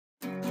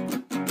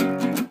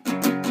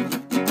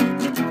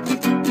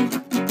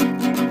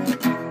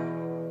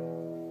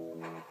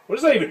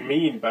does that even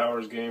mean,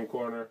 Bowers Game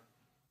Corner?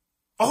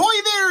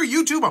 Ahoy there,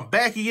 YouTube! I'm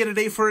back again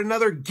today for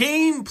another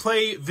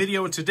gameplay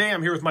video. Today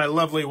I'm here with my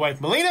lovely wife,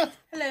 Malina.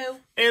 Hello.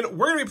 And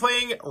we're going to be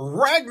playing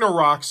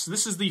Ragnarocks.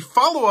 This is the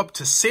follow-up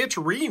to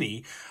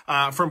Santorini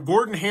from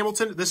Gord and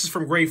Hamilton. This is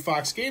from Gray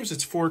Fox Games.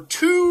 It's for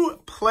 2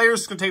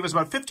 players. It's going to take us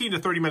about 15 to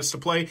 30 minutes to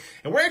play.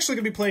 And we're actually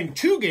going to be playing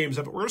 2 games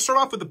of it. We're going to start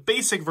off with the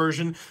basic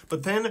version,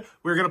 but then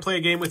we're going to play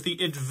a game with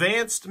the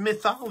advanced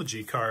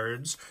mythology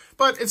cards.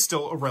 But it's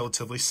still a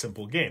relatively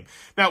simple game.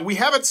 Now, we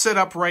have it set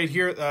up right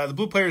here. The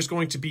blue player is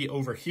going to be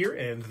over here,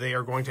 and they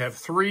are going to have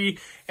 3,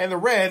 and the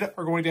red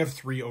are going to have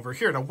 3 over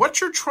here. Now,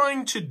 what you're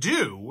trying to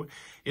do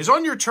is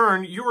on your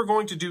turn, you are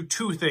going to do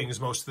 2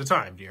 things most of the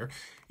time, dear.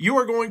 You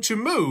are going to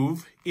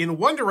move in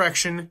one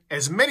direction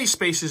as many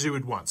spaces as you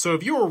would want. So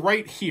if you were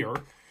right here,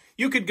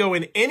 you could go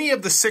in any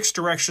of the 6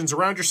 directions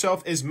around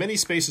yourself as many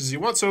spaces as you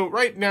want. So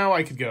right now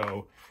I could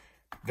go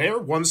there,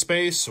 1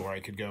 space, or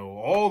I could go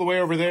all the way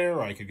over there,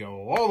 or I could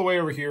go all the way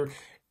over here.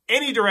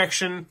 Any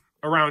direction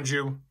around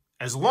you,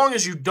 as long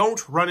as you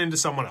don't run into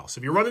someone else.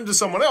 If you run into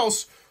someone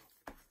else,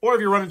 or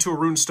if you run into a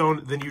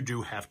runestone, then you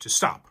do have to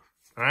stop.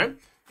 All right?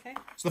 Okay.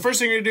 So the first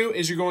thing you're going to do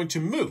is you're going to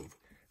move.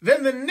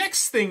 Then the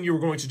next thing you're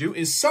going to do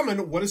is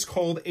summon what is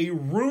called a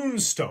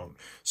runestone.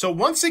 So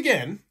once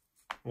again,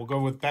 we'll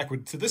go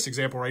backward to this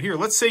example right here.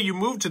 Let's say you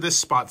move to this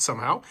spot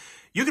somehow.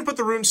 You can put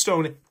the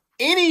runestone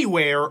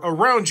anywhere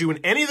around you in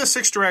any of the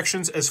 6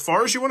 directions as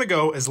far as you want to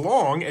go, as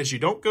long as you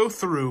don't go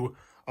through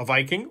a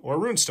Viking or a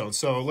runestone.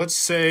 So let's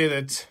say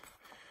that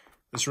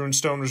this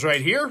runestone was right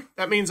here.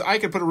 That means I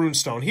could put a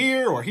runestone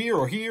here, or here,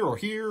 or here, or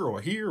here,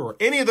 or here, or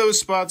any of those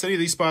spots, any of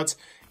these spots,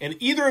 and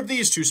either of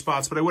these 2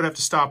 spots, but I would have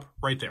to stop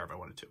right there if I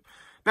wanted to.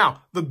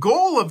 Now, the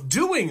goal of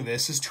doing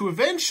this is to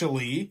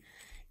eventually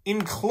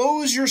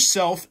enclose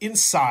yourself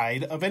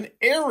inside of an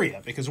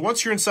area, because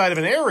once you're inside of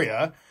an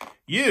area,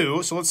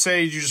 so let's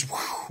say you just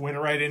went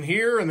right in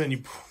here, and then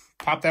you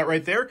pop that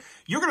right there,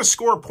 you're going to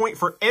score a point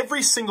for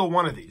every single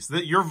one of these.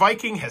 Your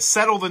Viking has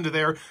settled into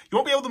there. You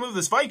won't be able to move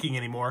this Viking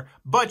anymore,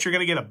 but you're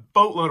going to get a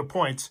boatload of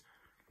points,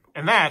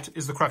 and that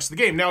is the crux of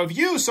the game. Now, if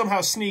you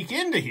somehow sneak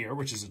into here,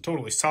 which is a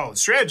totally solid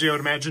strategy, I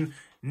would imagine,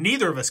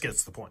 neither of us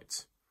gets the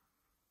points.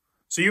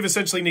 So you've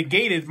essentially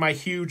negated my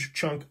huge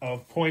chunk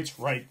of points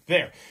right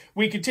there.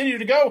 We continue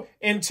to go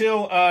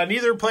until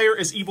neither player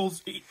is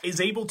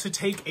able to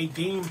take a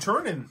game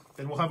turn, and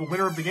then we'll have a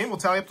winner of the game. We'll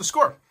tally up the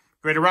score.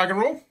 Ready to rock and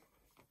roll?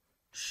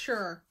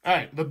 Sure. All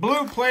right, the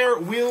blue player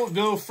will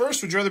go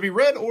first. Would you rather be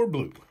red or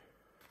blue?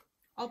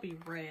 I'll be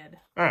red.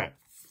 All right,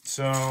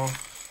 so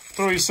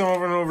throw you some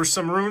over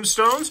some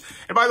runestones.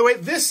 And by the way,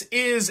 this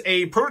is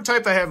a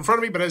prototype I have in front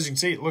of me, but as you can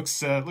see, it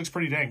looks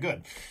pretty dang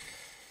good.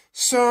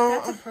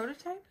 So That's a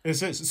prototype?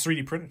 It's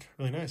 3D printed.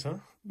 Really nice, huh?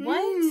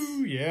 What?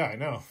 Ooh, yeah, I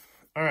know.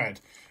 All right,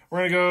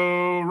 we're going to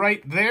go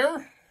right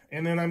there,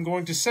 and then I'm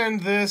going to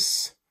send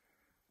this.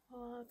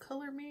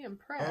 Color me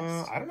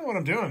impressed. I don't know what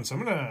I'm doing, so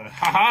I'm going to,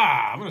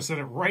 I'm going to set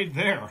it right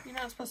there. You're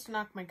not supposed to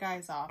knock my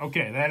guys off.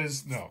 Okay, that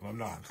is, no, I'm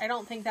not. I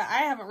don't think that,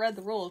 I haven't read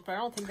the rules, but I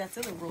don't think that's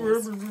in the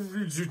rules. It's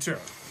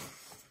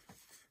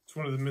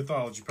one of the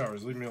mythology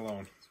powers. Leave me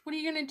alone. What are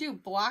you going to do,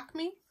 block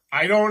me?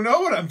 I don't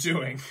know what I'm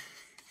doing.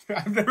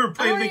 I've never played the game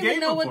before. I don't even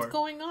know what's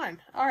going on.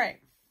 All right.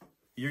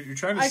 You're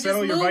trying to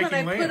settle your Viking lands.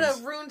 I just move and I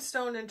put a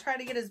runestone and try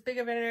to get as big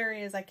of an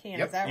area as I can.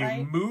 Yep, is that right?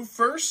 You move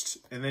first,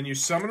 and then you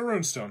summon a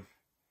runestone.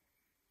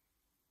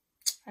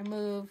 I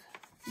move.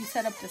 You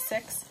set up to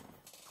 6?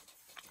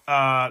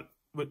 But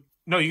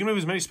no, you can move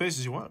as many spaces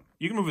as you want.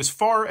 You can move as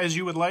far as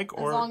you would like,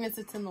 or as long as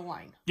it's in the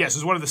line. Yes,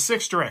 it's one of the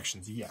 6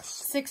 directions. Yes.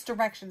 6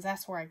 directions.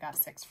 That's where I got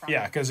 6 from.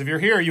 Yeah, because if you're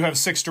here, you have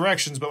 6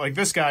 directions, but like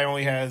this guy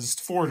only has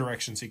 4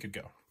 directions he could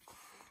go.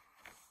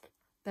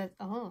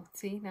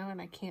 See, now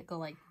and I can't go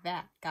like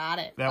that. Got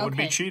it. That would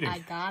be cheating. I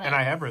got it. And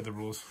I have read the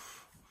rules.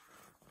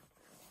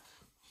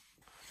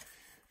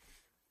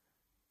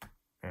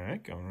 All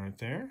right, going right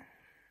there.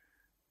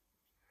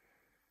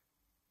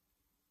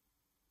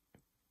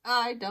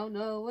 I don't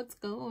know what's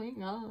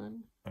going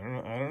on. I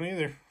don't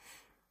either.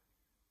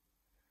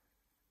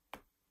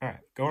 All right,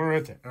 going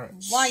right there. All right.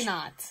 Why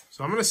not?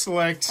 So I'm going to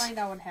select. Find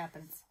out what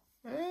happens.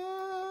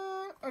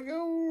 I'll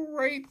go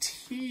right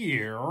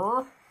here.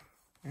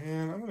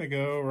 And I'm going to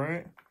go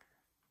right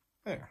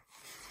there.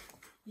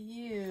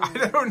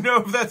 I don't know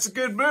if that's a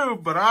good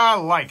move, but I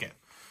like it.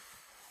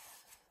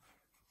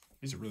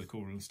 These are really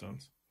cool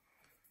runestones.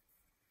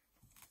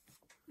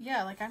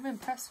 Yeah, like I'm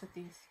impressed with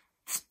these.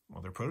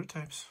 Well, they're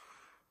prototypes.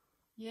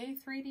 Yay,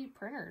 3D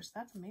printers.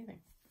 That's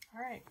amazing.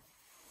 All right.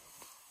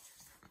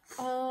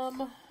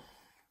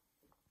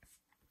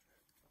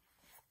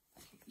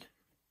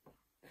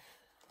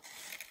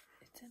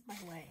 It's in my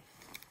way.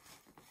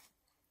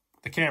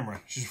 The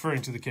camera. She's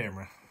referring to the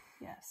camera.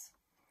 Yes.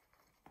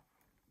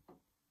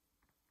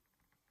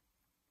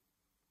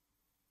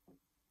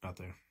 Not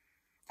there.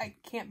 I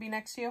can't be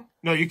next to you?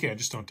 No, you can't.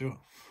 Just don't do it.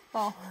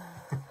 Oh.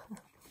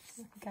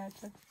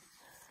 Gotcha.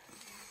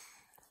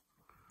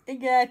 I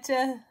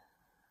gotcha.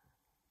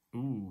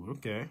 Ooh,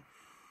 okay.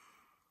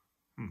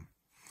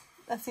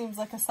 That seems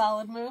like a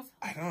solid move.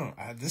 I don't.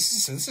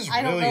 This is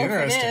I don't really know if it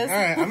interesting. is. All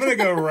right, I'm gonna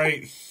go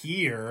right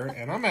here,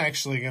 and I'm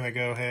actually gonna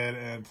go ahead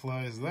and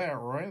place that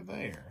right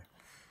there.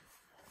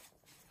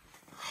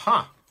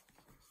 Huh.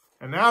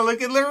 And now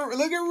look at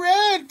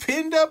red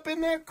pinned up in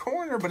that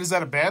corner. But is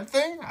that a bad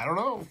thing? I don't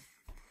know.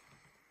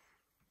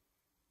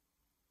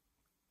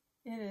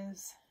 It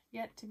is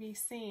yet to be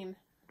seen.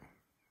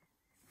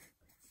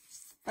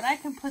 But I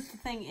can put the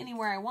thing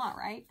anywhere I want,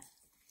 right?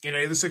 In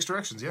any of the 6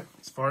 directions, yeah.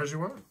 As far as you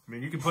want. I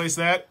mean, you can place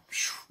that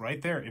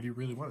right there if you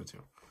really wanted to.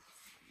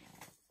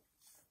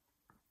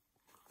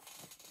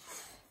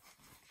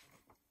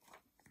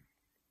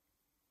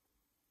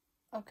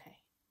 Okay.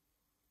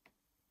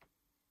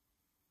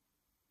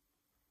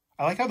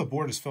 I like how the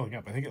board is filling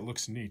up. I think it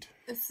looks neat.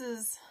 This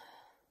is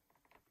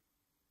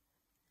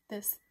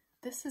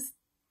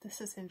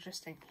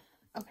interesting.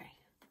 Okay.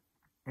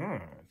 All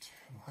right.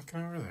 Looking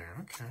over there.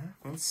 Okay.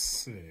 Let's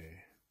see.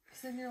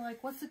 Because then you're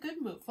like, what's a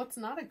good move? What's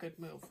not a good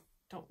move?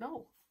 Don't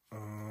know.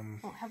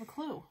 Don't have a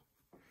clue.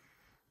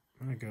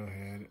 I'm going to go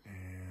ahead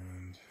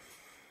and...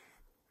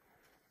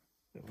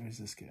 Where's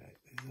this guy?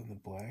 He's in the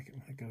black. I'm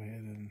going to go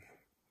ahead and...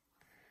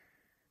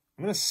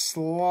 I'm going to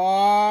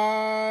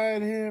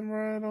slide him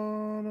right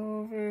on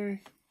over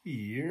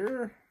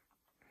here.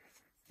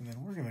 And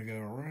then we're going to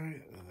go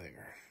right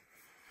there.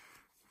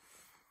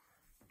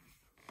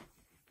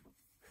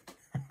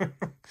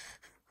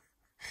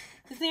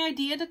 Is the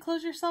idea to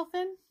close yourself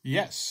in?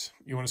 Yes.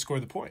 You want to score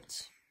the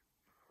points.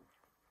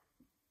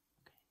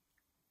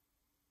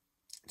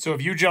 So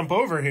if you jump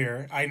over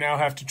here, I now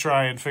have to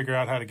try and figure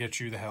out how to get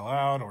you the hell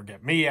out or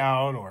get me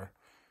out or...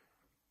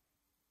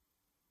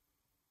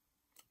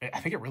 I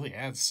think it really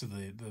adds to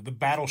the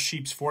Battle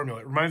Sheep's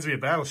formula. It reminds me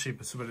of Battle Sheep,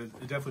 but it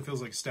definitely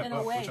feels like a step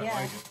up, which I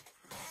like it.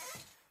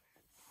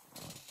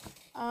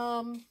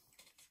 Holy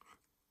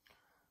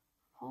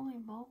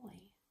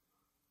moly.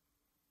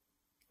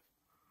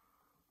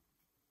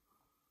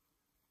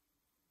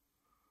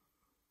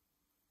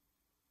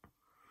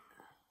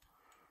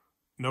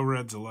 No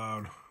reds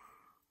allowed.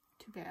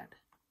 Too bad.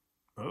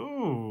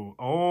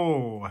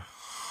 Oh,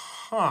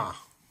 huh.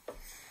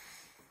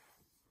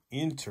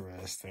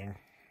 Interesting.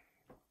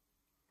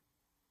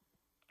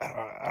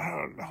 I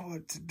don't know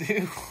what to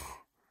do.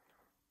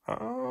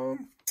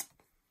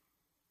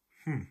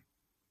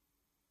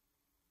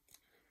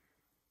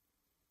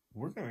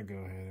 We're gonna go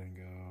ahead and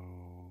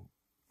go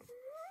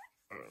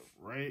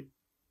right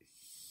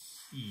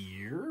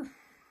here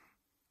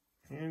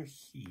and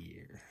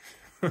here.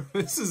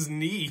 This is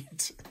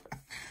neat.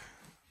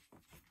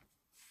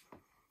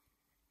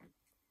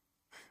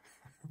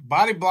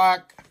 Body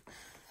block.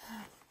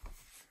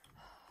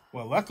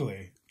 Well,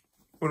 luckily,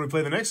 when we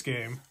play the next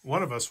game,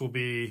 one of us will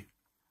be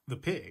the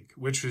pig,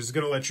 which is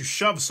going to let you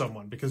shove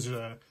someone because,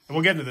 and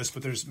we'll get into this,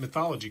 but there's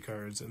mythology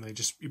cards, and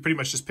you pretty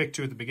much just pick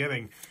 2 at the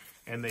beginning,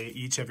 and they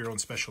each have your own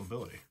special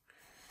ability.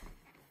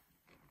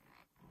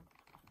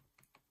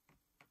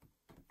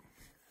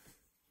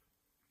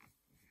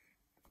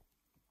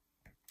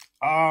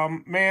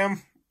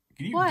 Ma'am,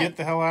 can you get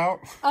the hell out?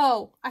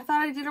 Oh, I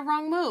thought I did a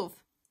wrong move.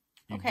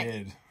 You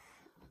did.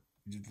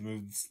 You did the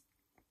moves.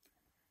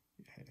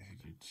 You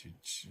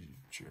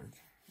jerk.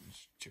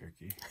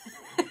 Jerky.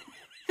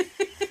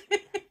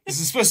 This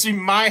is supposed to be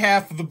my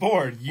half of the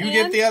board. You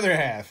get the other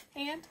half.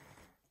 And?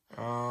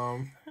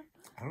 I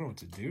don't know what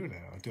to do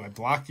now. Do I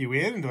block you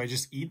in? Do I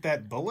just eat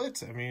that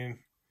bullet? I mean...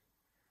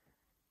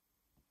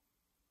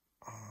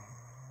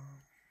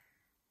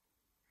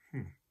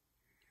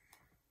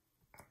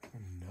 I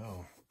don't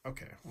know.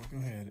 Okay, we'll go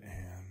ahead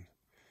and...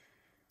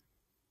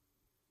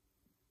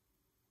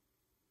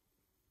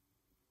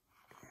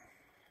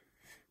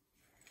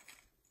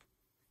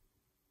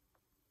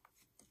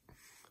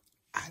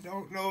 I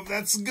don't know if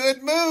that's a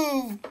good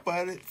move,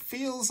 but it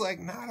feels like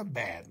not a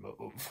bad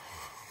move.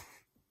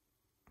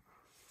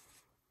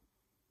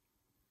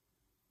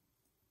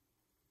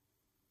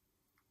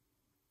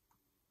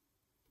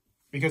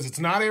 Because it's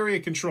not area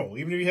control.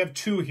 Even if you have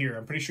 2 here,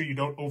 I'm pretty sure you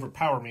don't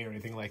overpower me or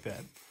anything like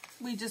that.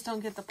 We just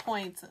don't get the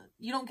points.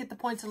 You don't get the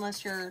points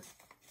unless you're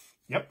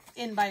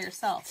in by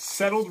yourself.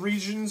 Settled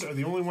regions are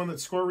the only one that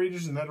score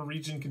regions, and that a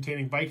region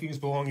containing Vikings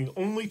belonging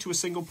only to a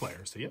single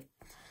player. So, yep.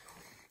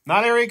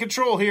 Not area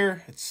control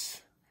here.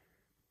 It's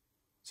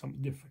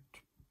something different.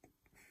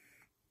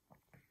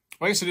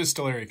 Well, I guess it is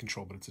still area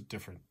control, but it's a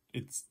different...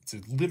 It's a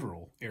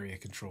literal area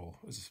control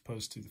as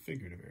opposed to the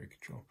figurative area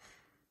control.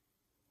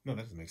 No,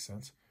 that doesn't make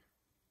sense.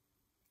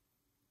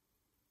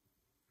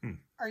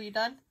 Are you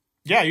done?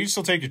 Yeah, you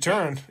still take your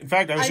turn. In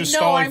fact, I was just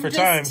stalling for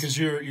time because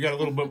you got a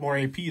little bit more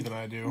AP than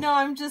I do. No,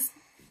 I'm just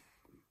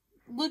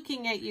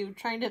looking at you,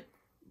 trying to,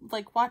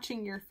 like,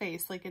 watching your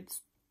face, like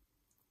it's...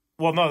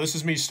 Well, no, this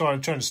is me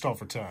trying to stall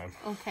for time.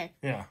 Okay.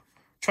 Yeah.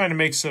 Trying to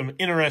make some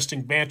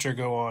interesting banter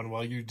go on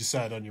while you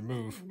decide on your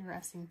move.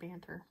 Interesting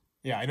banter.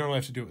 Yeah, I normally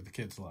have to do it with the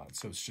kids a lot,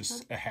 so it's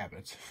just a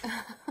habit.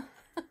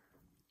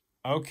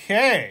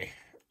 Okay.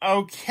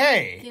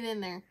 Okay. Get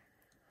in there.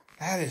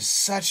 That is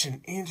such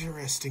an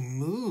interesting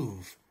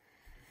move.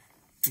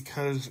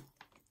 Because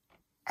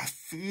I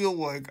feel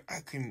like I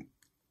can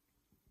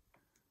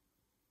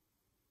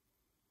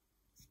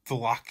to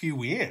lock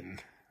you in.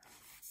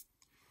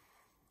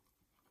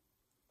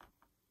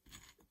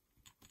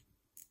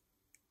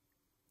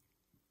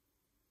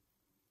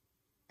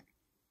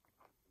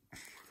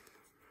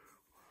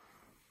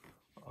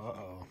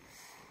 Uh-oh.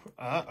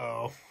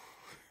 Uh-oh.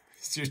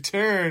 It's your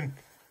turn.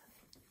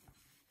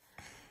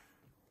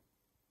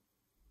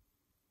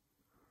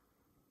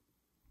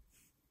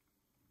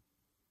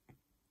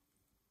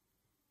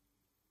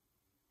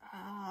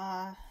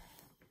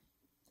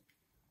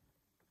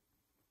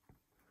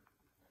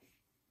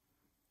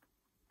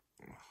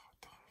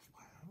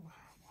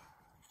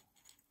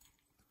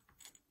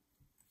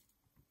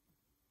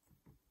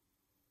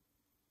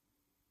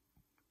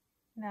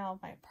 Now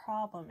my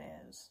problem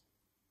is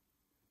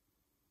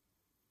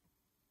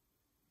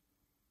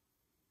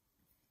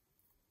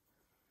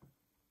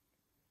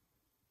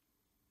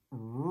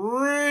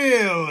really?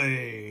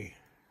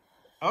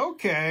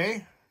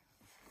 Okay.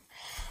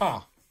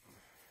 Huh.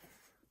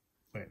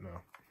 Wait,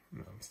 no.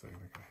 No, I'm still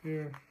gonna go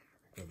here.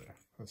 Go there.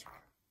 That's right.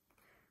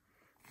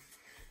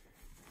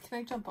 Can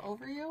I jump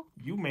over you?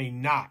 You may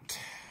not.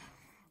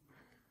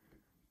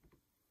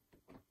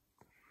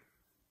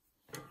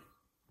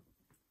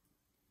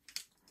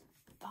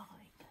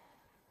 Fine.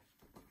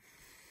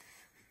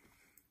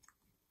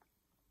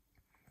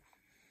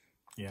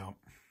 Yep.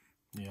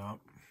 Yep.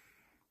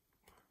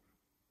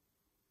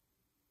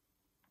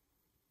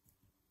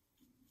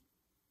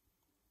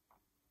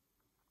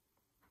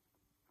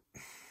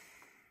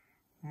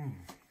 I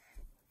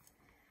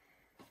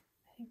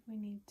think we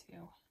need to.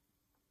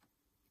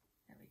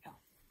 There we go.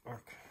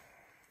 Okay.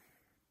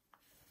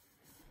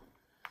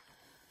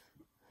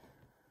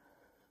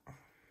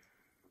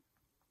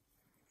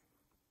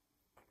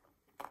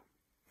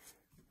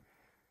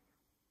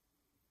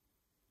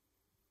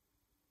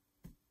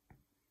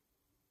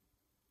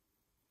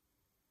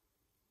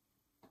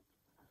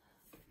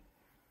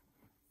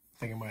 I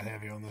think I might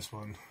have you on this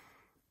one.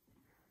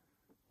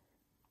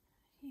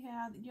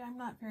 Yeah, I'm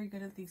not very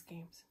good at these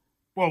games.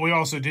 Well, we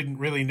also didn't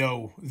really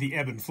know the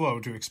ebb and flow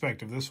to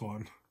expect of this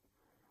one.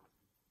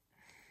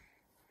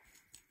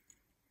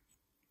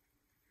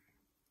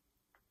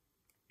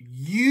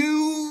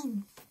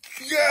 You...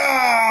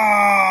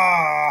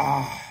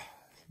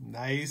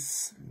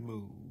 Nice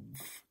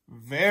move.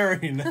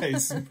 Very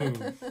nice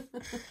move.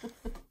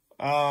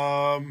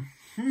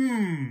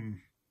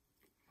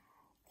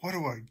 What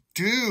do I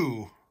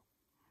do?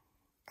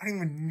 I don't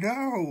even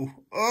know.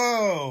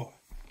 Oh.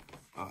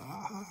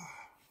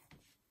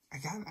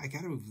 I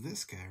gotta move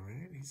this guy,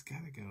 right? He's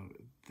gotta go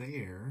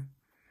there.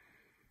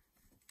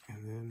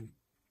 And then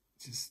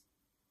just...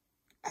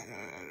 I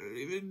don't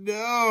even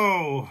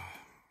know.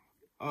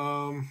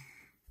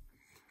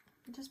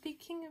 Just be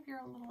king of your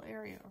own little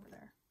area over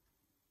there.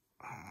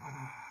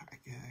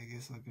 I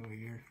guess I'll go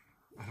here.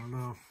 I don't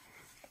know.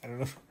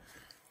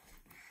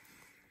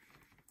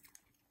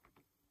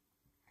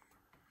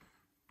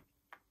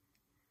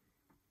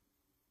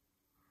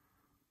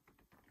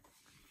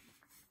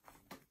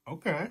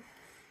 Okay.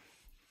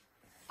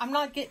 I'm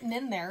not getting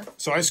in there.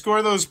 So I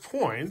score those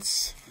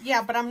points.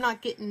 Yeah, but I'm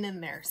not getting in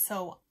there,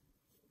 so...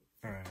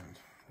 Alright,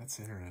 that's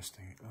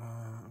interesting.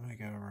 I'm gonna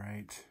go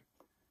right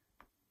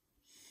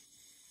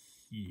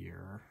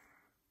here.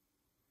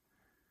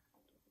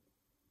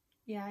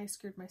 Yeah, I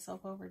screwed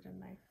myself over,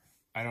 didn't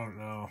I? I don't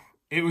know.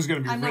 It was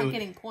gonna be I'm really... not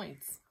getting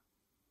points.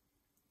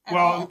 At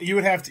Well, all. you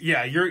would have to...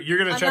 Yeah, you're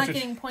gonna I'm check... not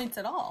getting points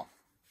at all.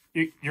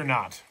 You're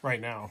not,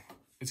 right now.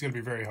 It's going to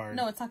be very hard.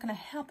 No, it's not going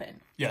to happen.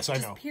 Yes, I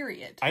Just know.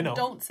 period. I know.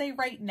 Don't say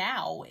right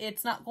now.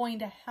 It's not going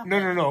to happen.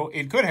 No.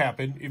 It could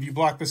happen. If you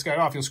block this guy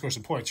off, you'll score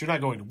some points. You're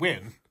not going to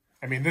win.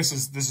 I mean, this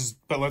is.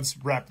 But let's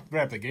wrap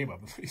the game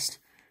up at least.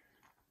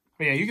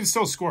 But yeah, you can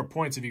still score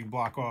points if you can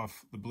block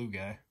off the blue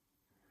guy.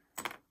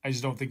 I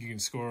just don't think you can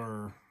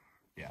score.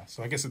 Yeah.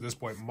 So I guess at this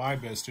point, my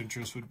best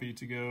interest would be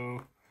to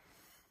go.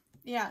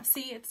 Yeah.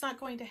 See, it's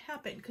not going to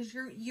happen because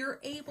you're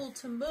able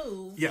to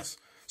move. Yes.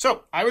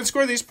 So I would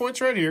score these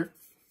points right here.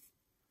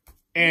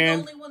 And you're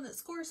the only one that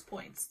scores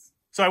points.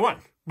 So I won.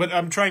 But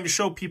I'm trying to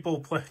show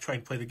people trying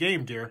to play the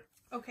game, dear.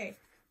 Okay.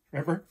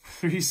 Remember?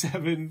 3,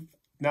 7,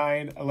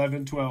 9,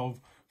 11, 12,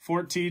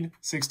 14,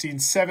 16,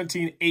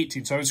 17,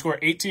 18. So I would score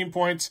 18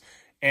 points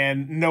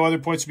and no other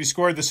points to be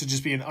scored. This would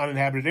just be an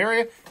uninhabited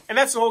area. And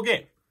that's the whole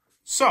game.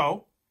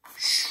 So,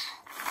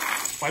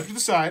 wipe to the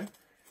side.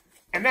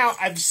 And now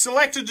I've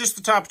selected just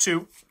the top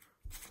two.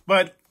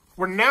 But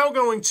we're now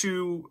going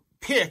to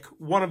pick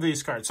one of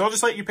these cards. So I'll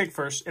just let you pick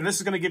first, and this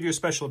is going to give you a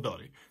special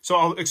ability. So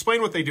I'll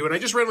explain what they do, and I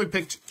just randomly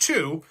picked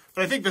two,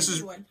 but I think this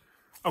is...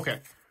 Okay.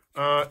 You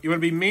want to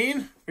be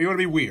mean, or you want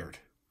to be weird?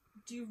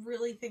 Do you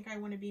really think I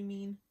want to be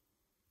mean?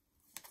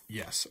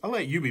 Yes. I'll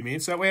let you be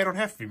mean, so that way I don't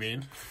have to be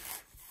mean.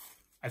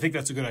 I think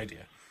that's a good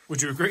idea.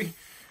 Would you agree?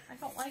 I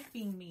don't like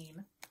being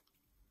mean.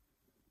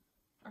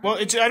 Well,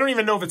 I don't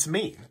even know if it's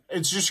mean.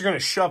 It's just you're going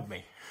to shove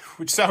me,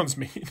 which sounds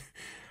mean.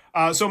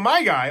 So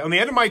my guy, on the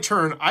end of my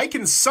turn, I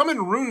can summon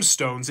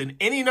runestones in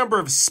any number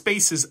of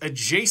spaces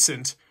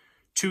adjacent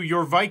to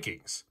your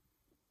Vikings.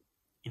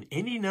 In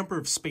any number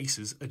of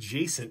spaces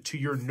adjacent to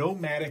your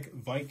nomadic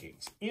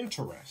Vikings.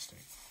 Interesting.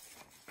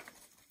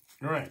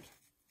 All right.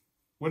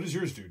 What does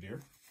yours do,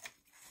 dear?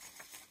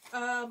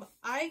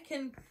 I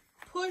can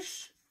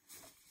push.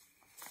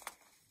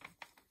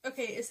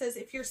 Okay, it says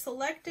if your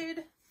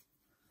selected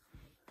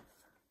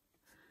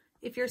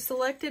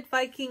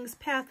Viking's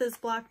path is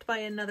blocked by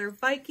another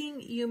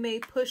Viking, you may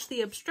push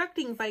the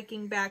obstructing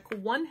Viking back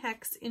 1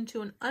 hex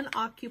into an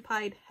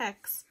unoccupied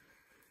hex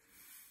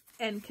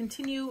and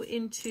continue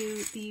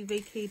into the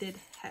vacated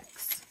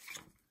hex.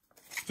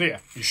 So yeah,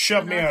 you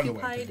shove me out of the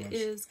way. Unoccupied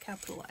is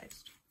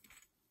capitalized.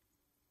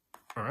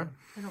 All right.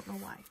 I don't know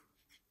why.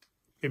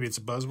 Maybe it's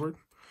a buzzword.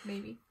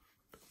 Maybe.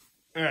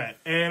 All right,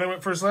 and I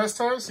went first last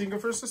time, so you can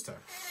go first this time.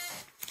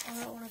 Oh,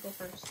 I don't want to go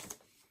first.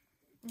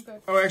 Okay.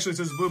 Oh, actually, it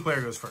says the blue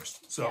player goes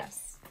first. So.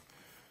 Yes.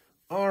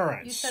 All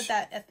right. You said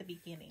that at the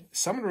beginning.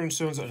 Summon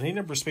runestones on any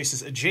number of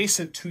spaces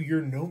adjacent to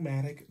your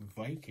nomadic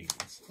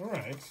Vikings. All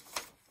right.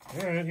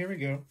 All right, here we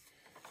go.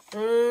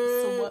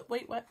 So what?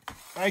 Wait, what?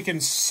 I can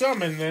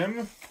summon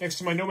them next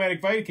to my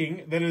nomadic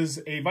Viking that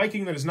is a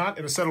Viking that is not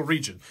in a settled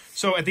region.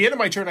 So at the end of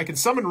my turn, I can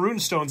summon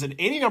runestones in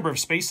any number of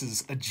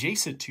spaces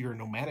adjacent to your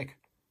nomadic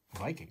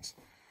Vikings.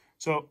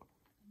 So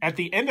at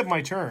the end of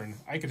my turn,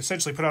 I could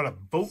essentially put out a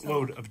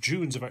boatload of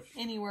Junes.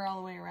 Anywhere all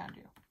the way around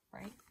you,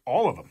 right?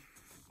 All of them.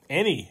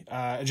 Any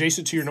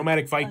adjacent to your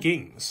nomadic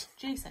Vikings.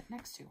 Adjacent,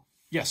 next to.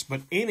 Yes,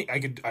 but any I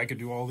could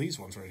do all these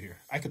ones right here.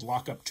 I could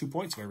lock up 2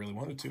 points if I really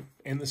wanted to.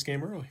 End this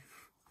game early.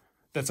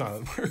 That's not how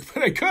it works,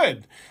 but I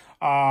could.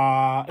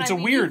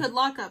 You could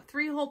lock up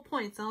 3 whole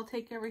points and I'll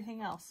take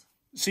everything else.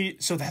 See,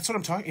 so that's what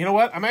I'm talking. You know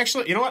what? I'm going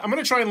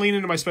to try and lean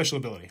into my special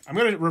ability. I'm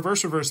going to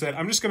reverse that.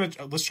 I'm just going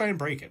to, let's try and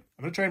break it.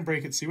 I'm going to try and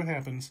break it, see what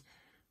happens.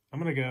 I'm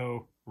going to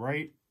go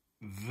right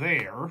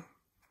there.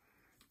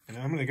 And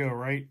then I'm going to go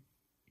right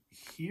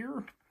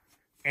here.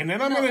 And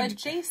then I'm going to...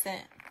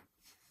 adjacent.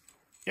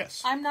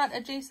 Yes. I'm not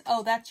adjacent.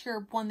 Oh, that's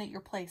your one that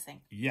you're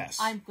placing. Yes.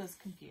 I was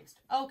confused.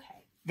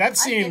 Okay. That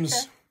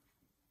seems...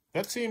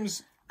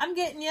 I'm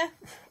getting you.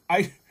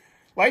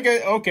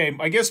 Okay,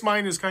 I guess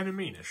mine is kind of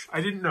meanish.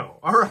 I didn't know.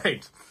 All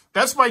right.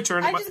 That's my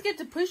turn. I just get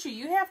to push you.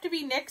 You have to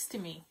be next to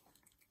me.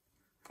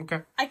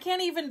 Okay. I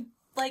can't even,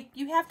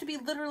 you have to be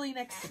literally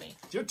next to me.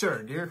 It's your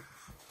turn, dear.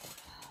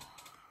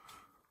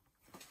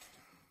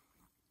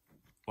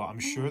 Well, I'm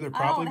sure they're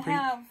probably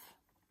I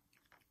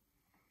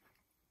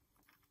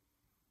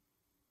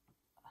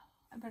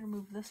better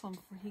move this one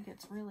before he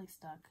gets really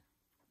stuck.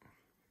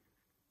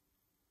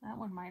 That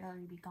one might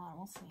already be gone.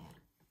 We'll see.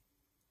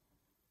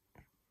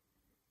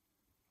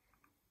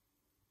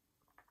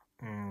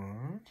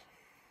 Alright.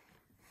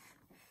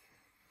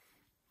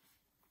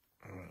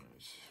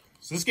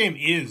 So this game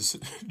is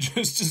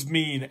just as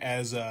mean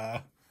as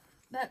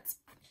That's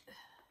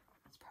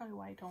probably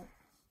why I don't.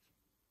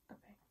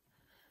 Okay.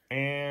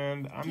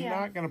 And I'm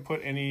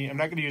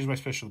not gonna use my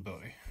special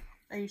ability.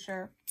 Are you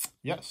sure?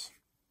 Yes.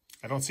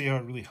 I don't see how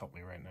it really helped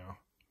me right now.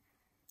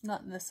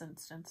 Not in this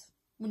instance.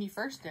 When you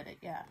first did it,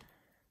 yeah.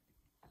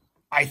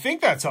 I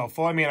think that's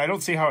helpful. I mean, I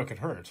don't see how it could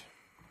hurt.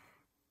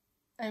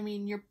 I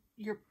mean, you're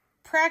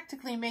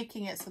practically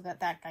making it so that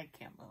guy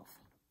can't move.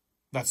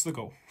 That's the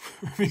goal.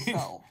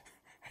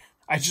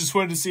 I just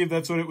wanted to see if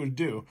that's what it would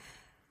do.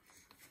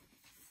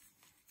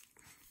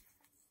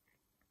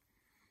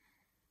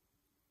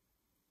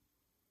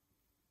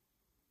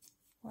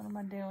 What am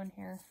I doing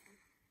here?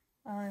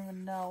 I don't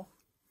even know.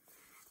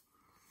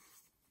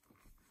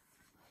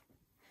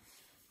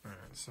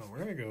 Alright, so we're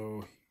going to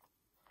go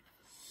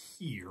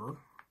here.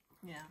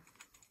 Yeah.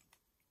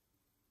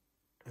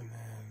 And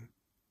then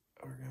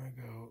we're going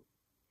to go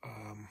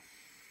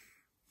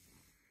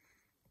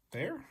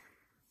there.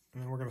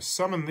 And then we're going to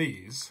summon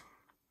these.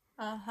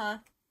 Uh-huh.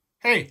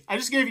 Hey, I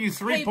just gave you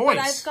 3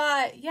 points. But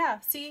I've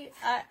got, see,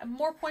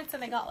 more points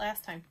than I got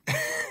last time.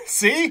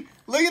 See?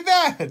 Look at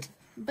that.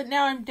 But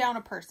now I'm down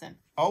a person.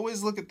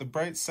 Always look at the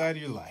bright side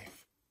of your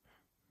life.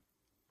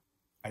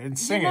 I didn't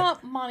sing You're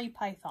not Monty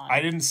Python. I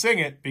didn't sing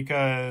it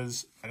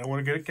because I don't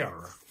want to get a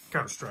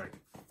Counter-Strike.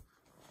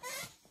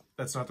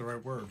 That's not the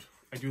right word.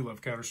 I do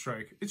love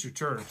Counter-Strike. It's your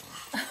turn.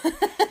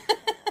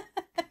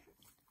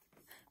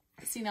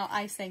 See, now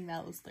I sang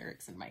those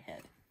lyrics in my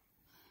head.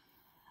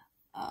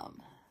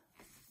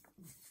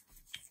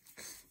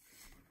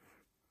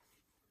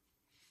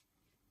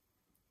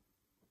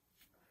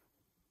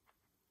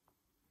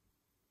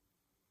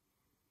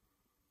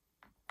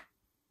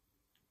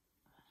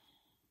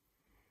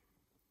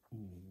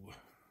 Ooh.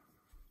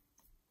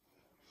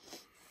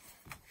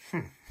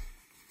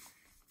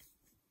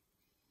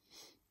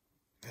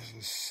 This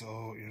is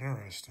so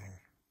interesting.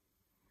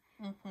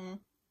 Mm-hmm.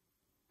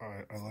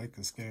 I like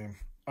this game.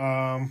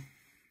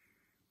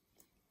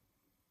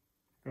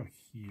 Go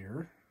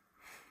here.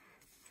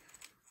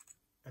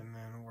 And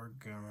then we're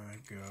gonna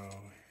go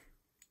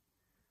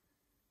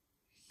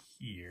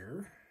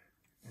here.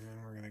 And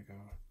then we're gonna go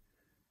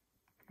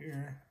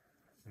here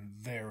and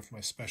there with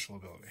my special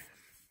ability.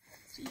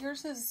 So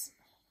yours is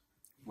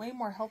way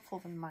more helpful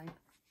than mine.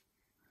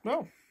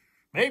 No,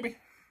 maybe.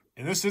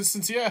 In this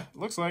instance, yeah,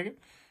 looks like it.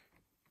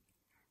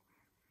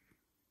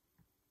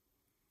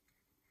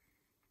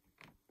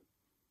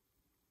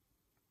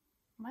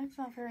 Mine's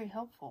not very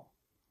helpful.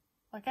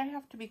 Like, I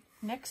have to be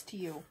next to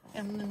you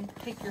and then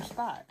take your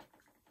spot.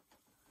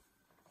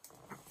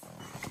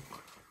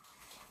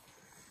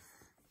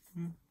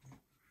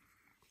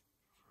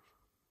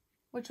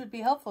 Which would be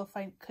helpful if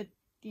I could,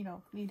 you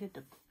know, needed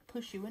to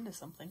push you into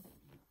something.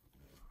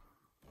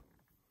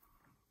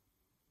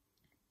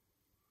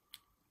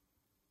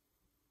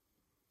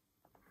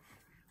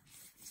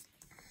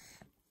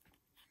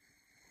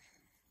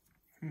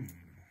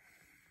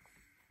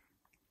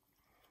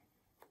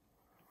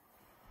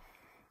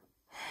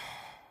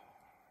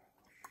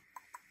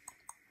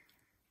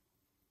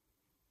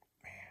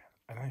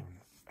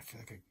 I feel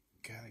like I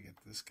gotta get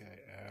this guy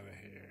out of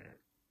here.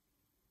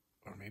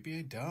 Or maybe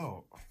I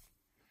don't.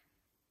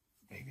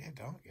 Maybe I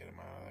don't get him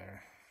out of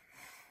there.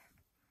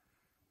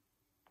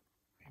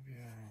 Maybe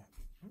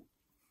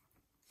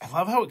I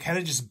love how it kind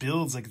of just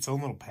builds like its own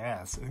little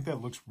paths. I think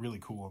that looks really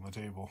cool on the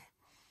table.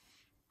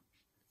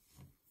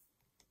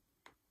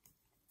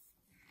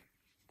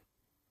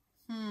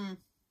 And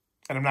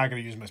I'm not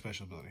going to use my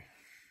special ability.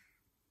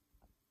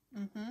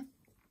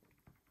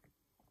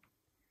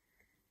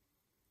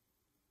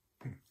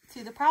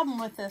 See, the problem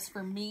with this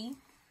for me,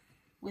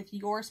 with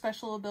your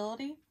special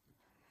ability,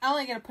 I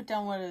only get to put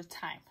down one at a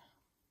time.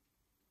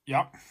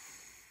 Yep.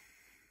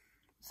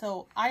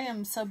 So I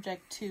am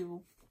subject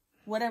to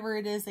whatever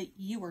it is that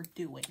you are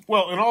doing.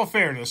 Well, in all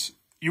fairness,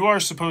 you are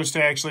supposed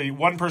to actually,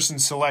 one person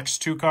selects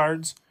 2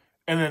 cards,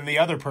 and then the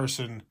other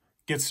person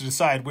gets to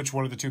decide which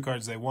one of the 2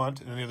 cards they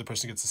want, and then the other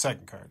person gets the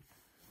second card.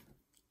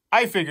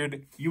 I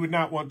figured you would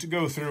not want to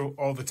go through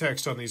all the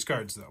text on these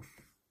cards, though.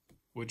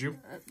 Would you?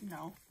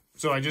 No.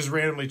 So I just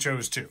randomly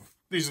chose 2.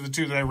 These are the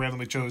 2 that I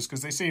randomly chose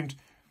because they seemed...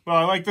 Well,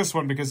 I like this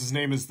one because his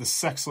name is the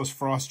Sexless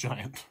Frost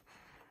Giant.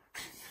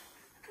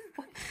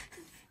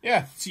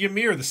 Yeah, it's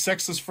Ymir, the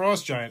Sexless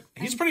Frost Giant.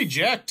 He's pretty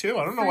jacked, too.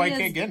 I don't know why he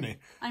can't get any.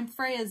 I'm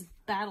Freya's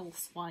battle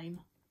swine.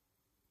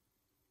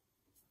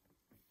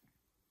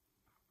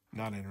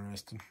 Not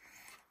interested.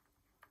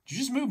 Did you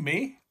just move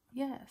me?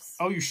 Yes.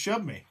 Oh, you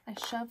shoved me. I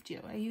shoved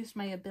you. I used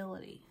my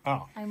ability.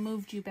 Oh. I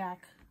moved you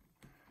back.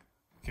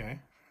 Okay.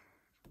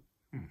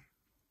 I'm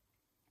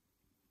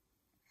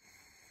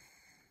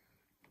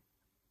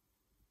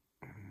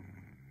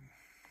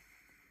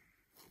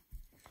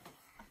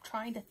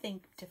trying to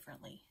think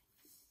differently.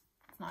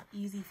 It's not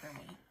easy for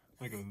me.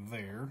 I'm going to go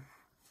there.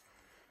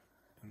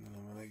 And then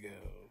I'm going to go...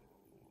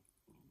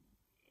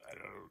 I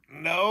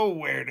don't know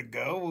where to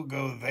go. We'll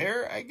go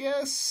there, I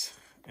guess.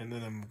 And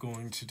then I'm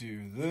going to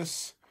do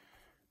this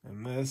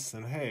and this.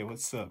 And hey,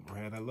 what's up,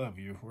 Brad? I love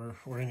you.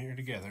 We're in here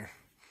together.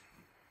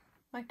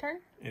 My turn?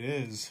 It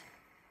is.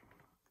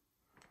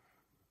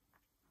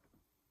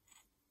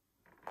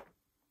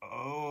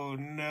 Oh,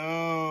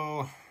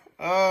 no.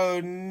 Oh,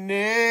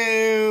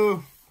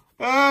 no.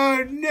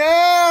 Oh,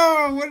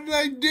 no. What did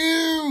I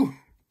do?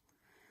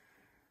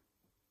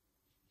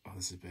 Oh,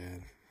 this is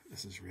bad.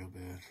 This is real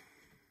bad.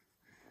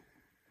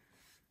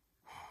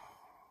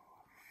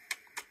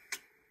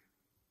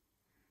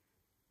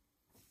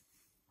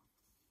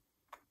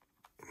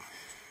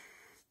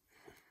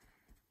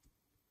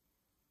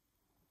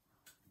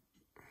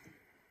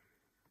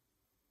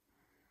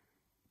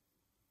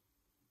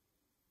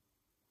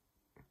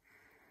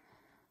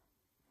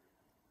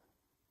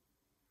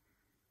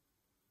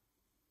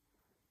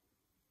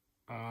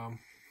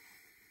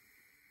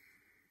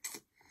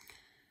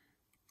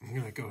 I'm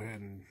going to go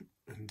ahead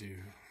and do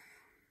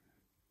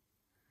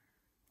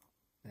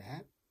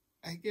that,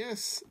 I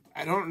guess.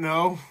 I don't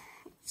know.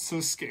 So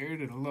scared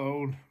and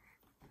alone.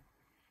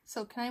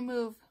 So can I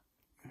move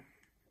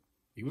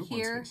You move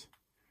here? one space.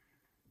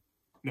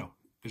 No,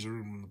 there's a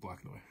room in the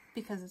blocking the way.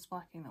 Because it's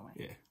blocking the way.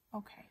 Yeah.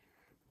 Okay.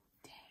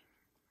 Dang.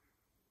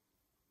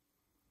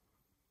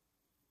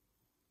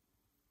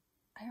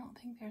 I don't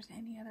think there's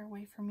any other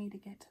way for me to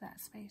get to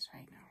that space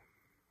right now.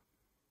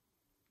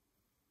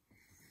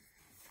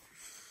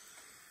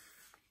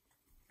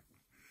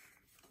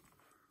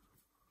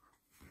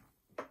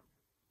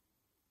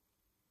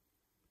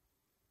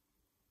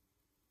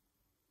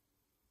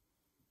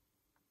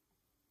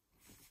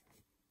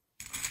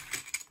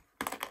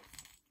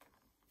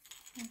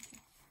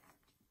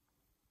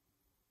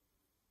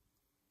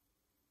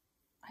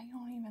 I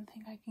don't even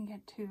think I can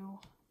get to...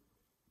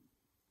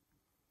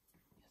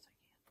 Yes,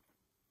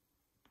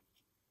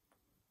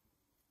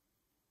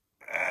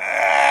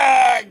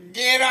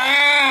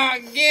 I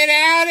can. Get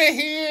out of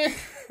here.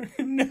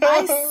 No.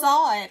 I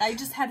saw it. I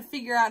just had to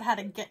figure out how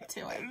to get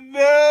to it.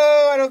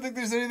 No, I don't think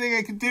there's anything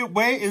I can do.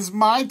 Wait, it's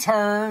my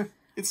turn.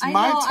 It's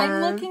my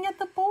turn. I'm looking at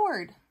the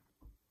board.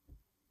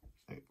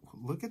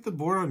 Look at the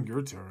board on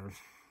your turn.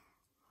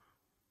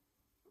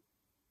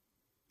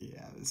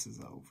 Yeah, this is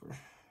over.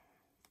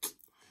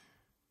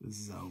 This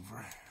is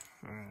over.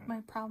 All right. My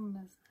problem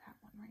is that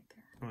one right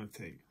there. I'm gonna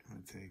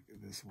take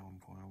this 1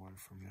 point away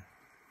from you.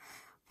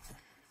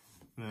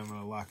 Then I'm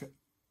gonna lock it.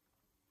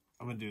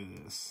 I'm gonna do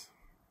this.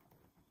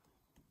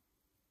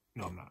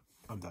 No, I'm not.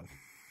 I'm done.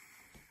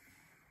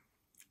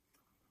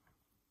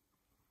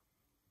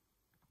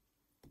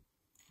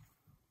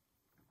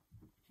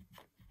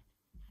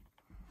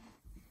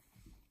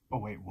 Oh,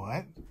 wait,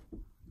 what?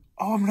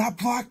 Oh, I'm not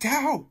blocked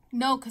out.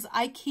 No, because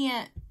I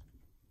can't.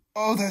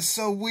 Oh, that's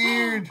so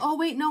weird. Oh,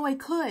 wait, no, I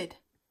could.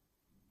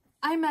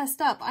 I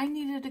messed up. I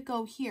needed to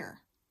go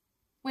here.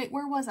 Wait,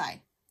 where was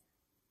I?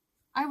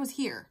 I was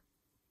here.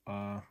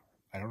 I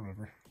don't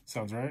remember.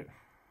 Sounds right.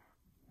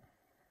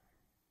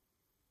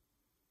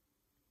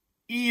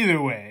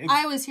 Either way.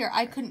 I was here.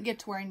 I couldn't get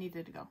to where I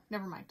needed to go.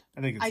 Never mind.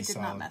 I think it's I a did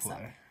solid not mess play.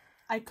 up.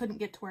 I couldn't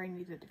get to where I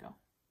needed to go.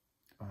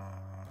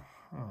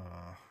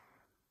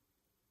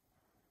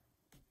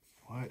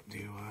 What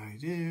do I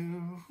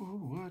do?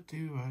 What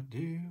do I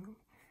do?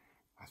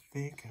 I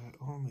think our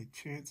only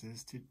chance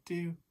is to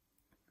do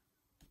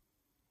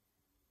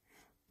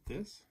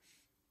this.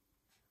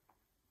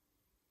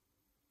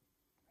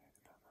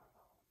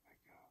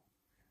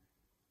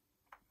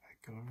 I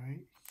go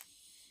right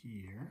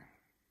here.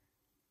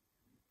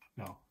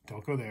 No,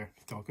 don't go there.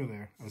 Don't go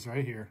there. I was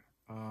right here.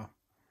 I'm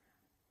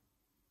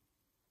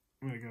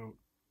going to go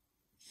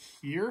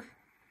here.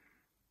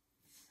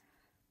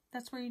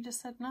 That's where you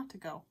just said not to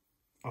go.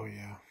 Oh,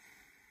 yeah.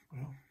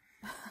 Well,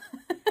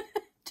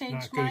 Change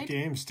not good mind? at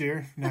games,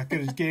 dear. Not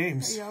good at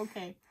games. Yeah,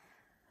 okay.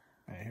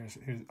 All right, here's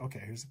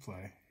the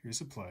play. Here's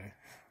the play.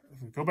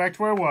 If we go back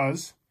to where I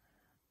was,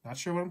 not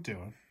sure what I'm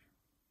doing.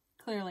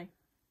 Clearly.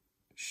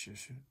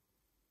 Shush it.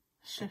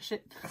 Shush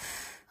it.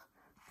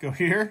 Go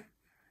here.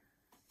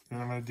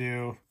 And I'm going to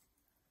do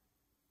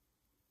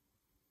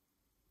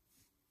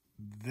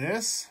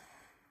this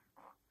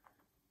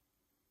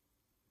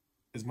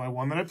is my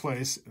one that I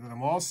place. And then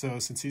I'm also,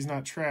 since he's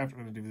not trapped,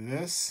 I'm going to do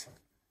this,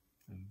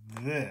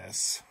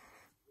 this,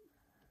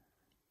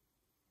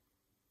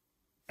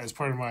 as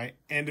part of my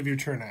end of your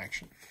turn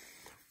action.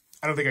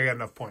 I don't think I got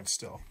enough points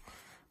still,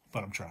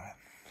 but I'm trying.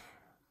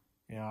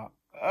 Yeah.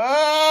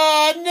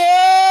 Oh,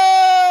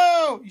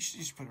 no! You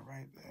should put it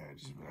right there.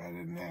 Just put it right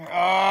in there.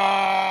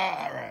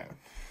 All right.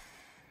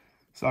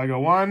 So I go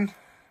 1.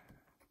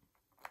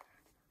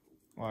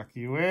 Lock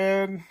you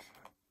in.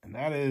 And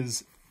that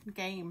is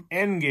Game.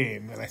 end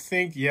game. And I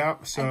think,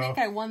 yep. So I think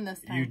I won this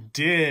time. you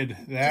did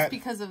that. Just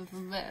because of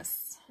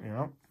this.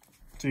 Yep.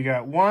 So you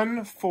got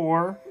 1,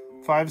 4,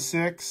 5,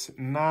 6,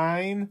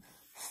 9,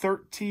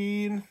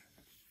 13,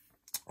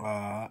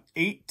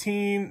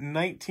 18,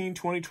 19,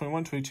 20,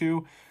 21,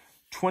 22,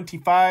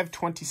 25,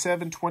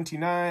 27,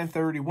 29,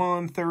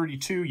 31,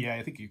 32. Yeah,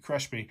 I think you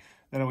crushed me.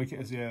 Then we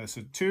can, yeah,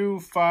 so 2,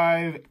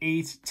 5,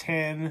 8,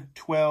 10,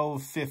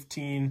 12,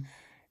 15,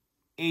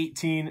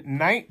 18,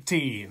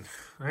 19.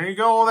 There you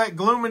go, all that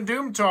gloom and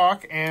doom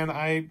talk. And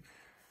I'm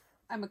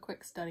a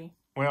quick study.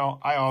 Well,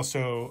 I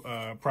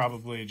also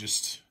probably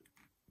just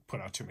put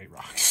out too many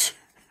rocks.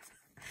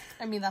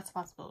 I mean, that's a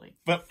possibility.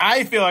 But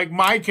I feel like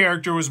my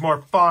character was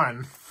more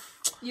fun.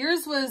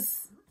 Yours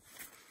was...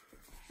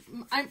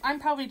 I'm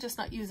probably just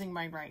not using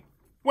mine right.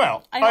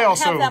 Well, I don't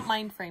also have that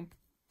mind frame.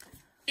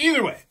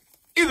 Either way,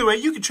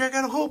 you can check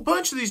out a whole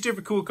bunch of these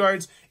different cool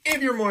cards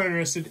if you're more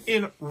interested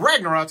in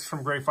Ragnarocks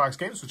from Gray Fox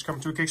Games, which is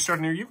coming to a Kickstarter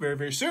near you very,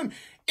 very soon.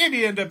 If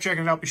you end up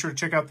checking it out, be sure to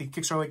check out the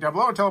Kickstarter link down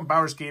below and tell them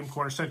Bowers Game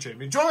Corner sent you. If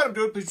you enjoy what I'm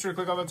doing, please be sure to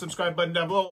click on that subscribe button down below.